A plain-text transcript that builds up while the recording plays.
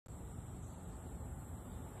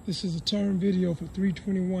This is a turn video for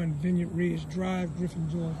 321 Vineyard Ridge Drive, Griffin,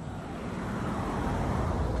 Georgia.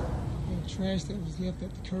 And the trash that was left at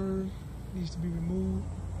the curb needs to be removed.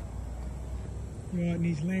 Yard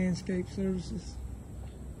needs landscape services.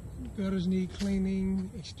 Gutters need cleaning.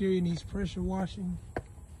 Exterior needs pressure washing.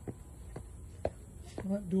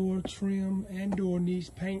 Front door trim and door needs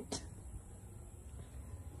paint.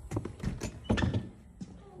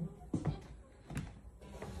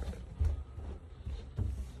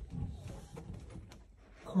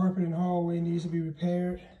 Carpet in the hallway needs to be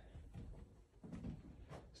repaired.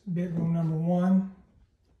 It's bedroom number 1.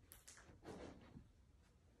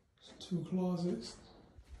 It's 2 closets.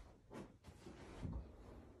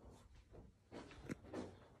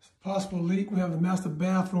 It's a possible leak. We have the master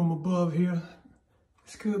bathroom above here.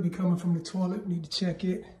 This could be coming from the toilet. We need to check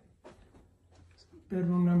it. It's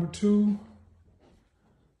bedroom number 2.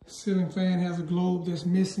 The ceiling fan has a globe that's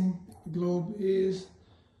missing. The globe is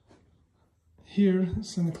here.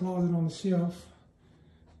 It's in the closet on the shelf.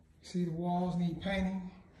 You see the walls need painting.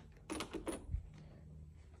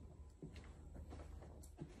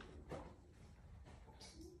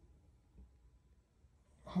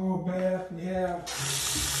 Hall bath, we have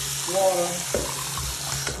water,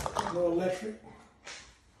 no electric.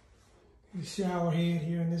 The shower head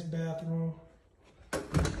here in this bathroom.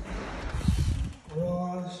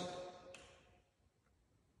 Garage.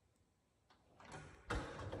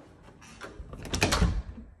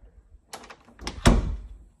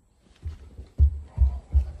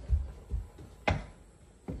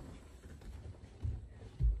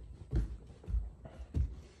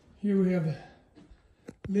 Here we have the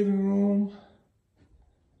living room.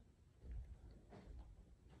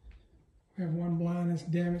 We have one blind that's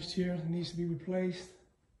damaged here. It needs to be replaced.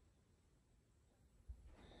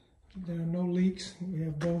 There are no leaks. We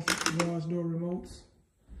have both garage door remotes.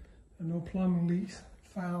 There are no plumbing leaks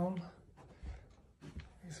found.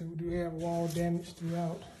 So we do have wall damage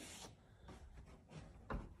throughout.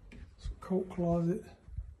 It's a coat closet.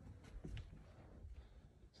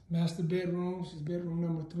 Master bedroom, this is bedroom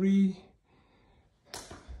number 3.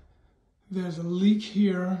 There's a leak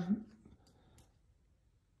here.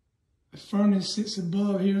 The furnace sits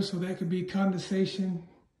above here, so that could be condensation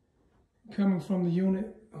coming from the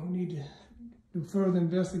unit. We'll need to do further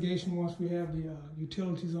investigation once we have the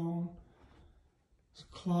utilities on. It's a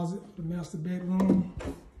closet for the master bedroom.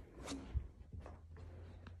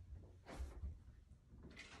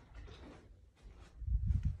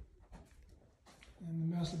 And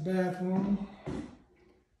the master bathroom.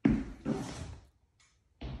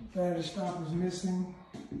 Vanity stopper is missing.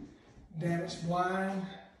 Damaged blind.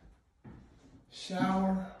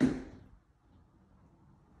 Shower.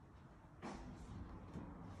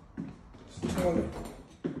 Toilet.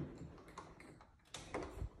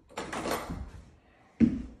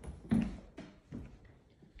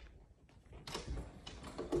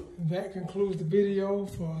 And that concludes the video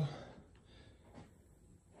for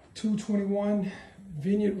 221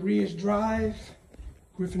 Vineyard Ridge Drive,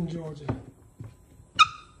 Griffin, Georgia.